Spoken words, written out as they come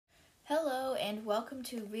and welcome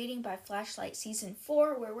to Reading by Flashlight Season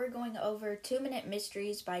 4, where we're going over 2-Minute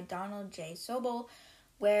Mysteries by Donald J. Sobel,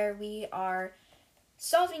 where we are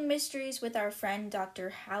solving mysteries with our friend Dr.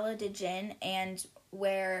 Hala Djinn, and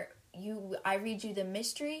where I read you the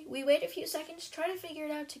mystery, we wait a few seconds, try to figure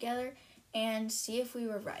it out together, and see if we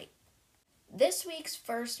were right. This week's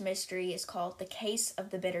first mystery is called The Case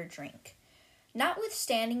of the Bitter Drink.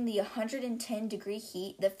 Notwithstanding the 110-degree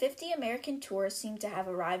heat, the 50 American tourists seem to have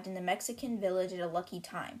arrived in the Mexican village at a lucky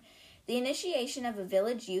time. The initiation of a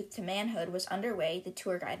village youth to manhood was underway, the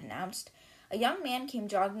tour guide announced. A young man came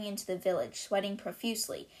jogging into the village, sweating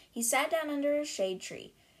profusely. He sat down under a shade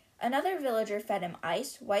tree. Another villager fed him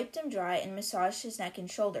ice, wiped him dry, and massaged his neck and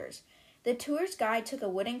shoulders. The tour's guide took a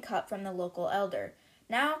wooden cup from the local elder.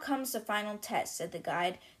 "Now comes the final test," said the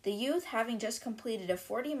guide. "The youth, having just completed a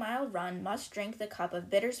 40-mile run, must drink the cup of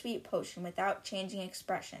bittersweet potion without changing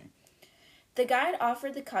expression." The guide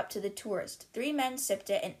offered the cup to the tourist. 3 men sipped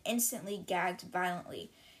it and instantly gagged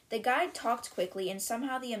violently. The guide talked quickly, and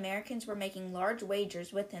somehow the Americans were making large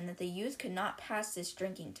wagers with him that the youth could not pass this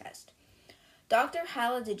drinking test. Dr.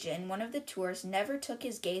 Hala Djinn, one of the tourists, never took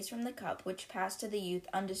his gaze from the cup, which passed to the youth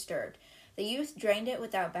undisturbed. The youth drained it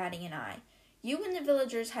without batting an eye. "You and the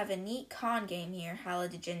villagers have a neat con game here," Hala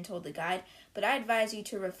Djinn told the guide, "but I advise you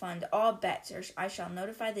to refund all bets or I shall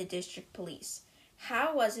notify the district police."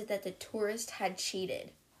 How was it that the tourist had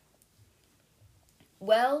cheated?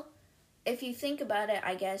 Well, if you think about it,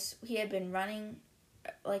 I guess he had been running,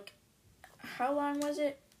 how long was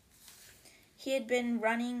it? He had been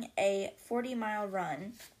running a 40-mile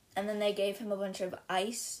run, and then they gave him a bunch of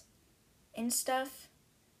ice and stuff.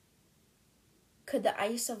 Could the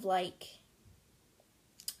ice have,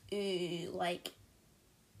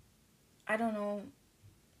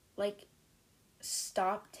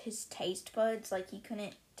 stopped his taste buds, he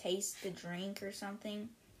couldn't taste the drink or something?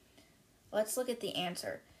 Let's look at the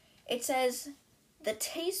answer. It says, the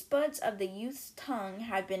taste buds of the youth's tongue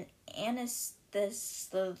had been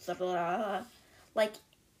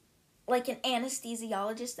like an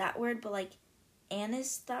anesthesiologist, that word, but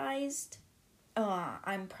anesthetized? Oh,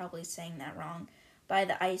 I'm probably saying that wrong. By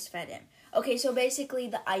the ice fed him. Okay, so basically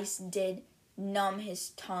the ice did numb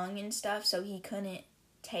his tongue and stuff, so he couldn't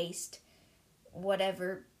taste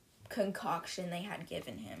whatever concoction they had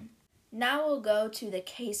given him. Now we'll go to the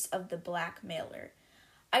case of the blackmailer.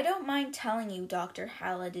 "I don't mind telling you, Dr.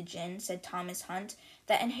 Hala Djinn," said Thomas Hunt,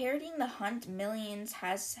 "that inheriting the Hunt millions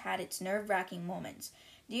has had its nerve-wracking moments.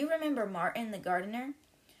 Do you remember Martin the gardener?"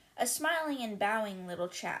 "A smiling and bowing little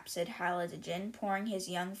chap," said Hala Djinn, pouring his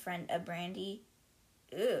young friend a brandy.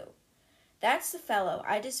 "Ew. That's the fellow.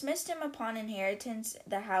 I dismissed him upon inheritance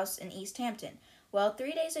the house in East Hampton. Well,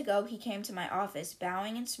 3 days ago he came to my office,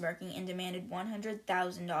 bowing and smirking, and demanded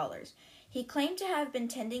 $100,000. He claimed to have been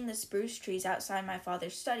tending the spruce trees outside my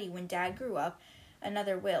father's study when Dad grew up,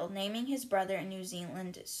 another will, naming his brother in New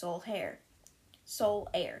Zealand sole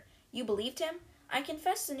heir. You believed him? I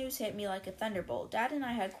confess the news hit me like a thunderbolt. Dad and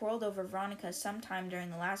I had quarreled over Veronica sometime during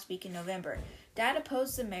the last week in November. Dad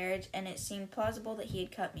opposed the marriage, and it seemed plausible that he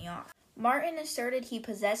had cut me off. Martin asserted he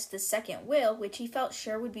possessed the second will, which he felt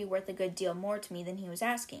sure would be worth a good deal more to me than he was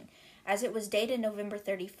asking. As it was dated November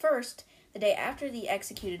 31st, the day after the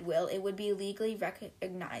executed will, it would be legally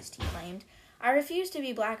recognized, he claimed. I refused to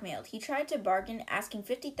be blackmailed. He tried to bargain, asking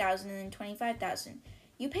 $50,000 and then $25,000.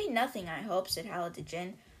 You paid nothing, I hope, said Hala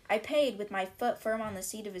Djinn. I paid, with my foot firm on the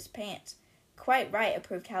seat of his pants. Quite right,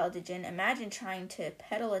 approved Hala Djinn. Imagine trying to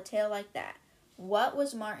peddle a tale like that. What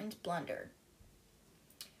was Martin's blunder?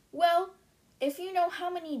 Well, if you know how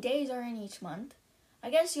many days are in each month, I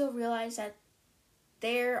guess you'll realize that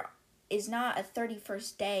there is not a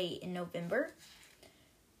 31st day in November,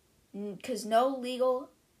 because no legal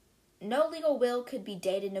will could be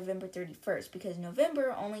dated November 31st, because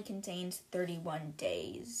November only contains 31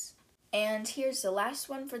 days. And here's the last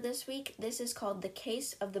one for this week. This is called The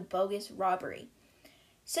Case of the Bogus Robbery.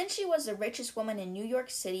 Since she was the richest woman in New York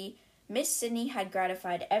City, Miss Sydney had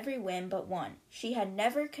gratified every whim but one. She had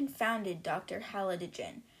never confounded Dr. Hala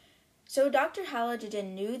Djinn. So Dr. Hala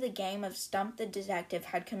Djinn knew the game of Stump the Detective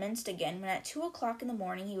had commenced again when at 2 o'clock in the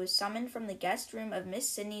morning he was summoned from the guest room of Miss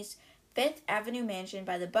Sydney's Fifth Avenue mansion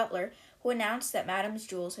by the butler, who announced that Madame's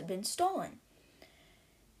jewels had been stolen.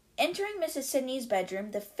 Entering Mrs. Sydney's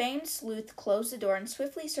bedroom, the famed sleuth closed the door and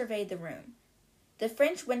swiftly surveyed the room. The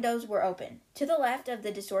French windows were open. To the left of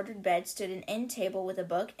the disordered bed stood an end table with a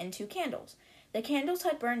book and 2 candles. The candles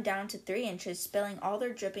had burned down to 3 inches, spilling all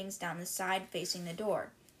their drippings down the side facing the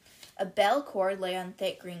door. A bell cord lay on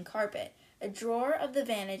thick green carpet. A drawer of the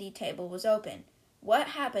vanity table was open. "What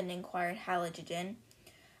happened?" inquired Hala Djinn.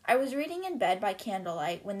 I was reading in bed by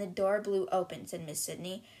candlelight when the door blew open, said Miss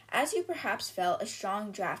Sidney. As you perhaps felt, a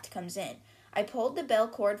strong draught comes in. I pulled the bell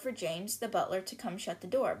cord for James, the butler, to come shut the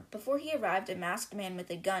door. Before he arrived, a masked man with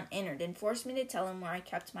a gun entered and forced me to tell him where I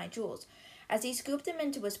kept my jewels. As he scooped them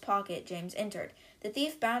into his pocket, James entered. The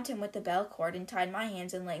thief bound him with the bell cord and tied my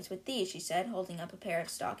hands and legs with these, she said, holding up a pair of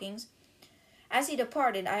stockings. As he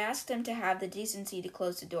departed, I asked him to have the decency to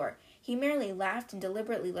close the door. He merely laughed and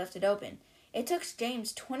deliberately left it open. It took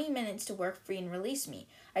James 20 minutes to work free and release me.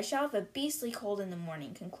 I shall have a beastly cold in the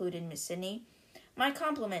morning, concluded Miss Sidney. My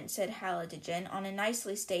compliment, said Halidogen, on a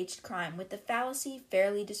nicely staged crime, with the fallacy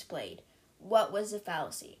fairly displayed. What was the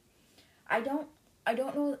fallacy? I don't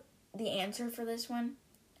know the answer for this one,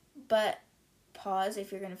 but pause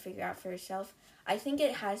if you're going to figure out for yourself. I think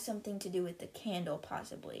it has something to do with the candle,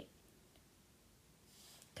 possibly.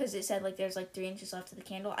 Because it said, there's 3 inches left of the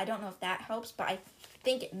candle. I don't know if that helps, but I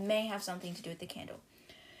think it may have something to do with the candle.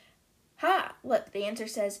 Ha! Look, the answer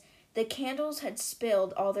says, the candles had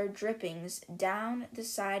spilled all their drippings down the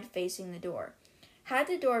side facing the door. Had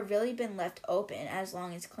the door really been left open, as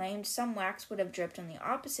long as claimed, some wax would have dripped on the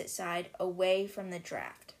opposite side, away from the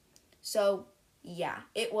draft. So, yeah,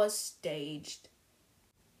 it was staged.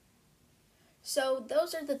 So,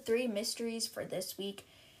 those are the 3 mysteries for this week.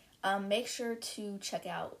 Make sure to check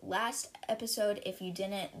out last episode if you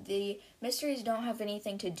didn't. The mysteries don't have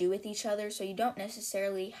anything to do with each other, so you don't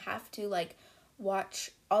necessarily have to,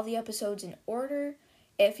 watch all the episodes in order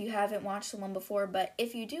if you haven't watched the one before. But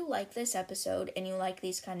if you do like this episode and you like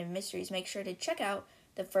these kind of mysteries, make sure to check out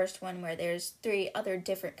the first one where there's 3 other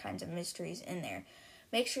different kinds of mysteries in there.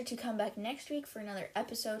 Make sure to come back next week for another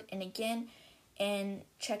episode, and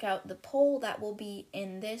check out the poll that will be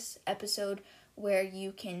in this episode, where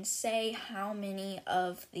you can say how many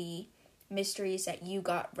of the mysteries that you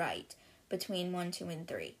got right between 1, 2, and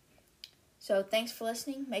 3. So thanks for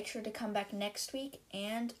listening. Make sure to come back next week,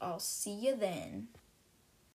 and I'll see you then.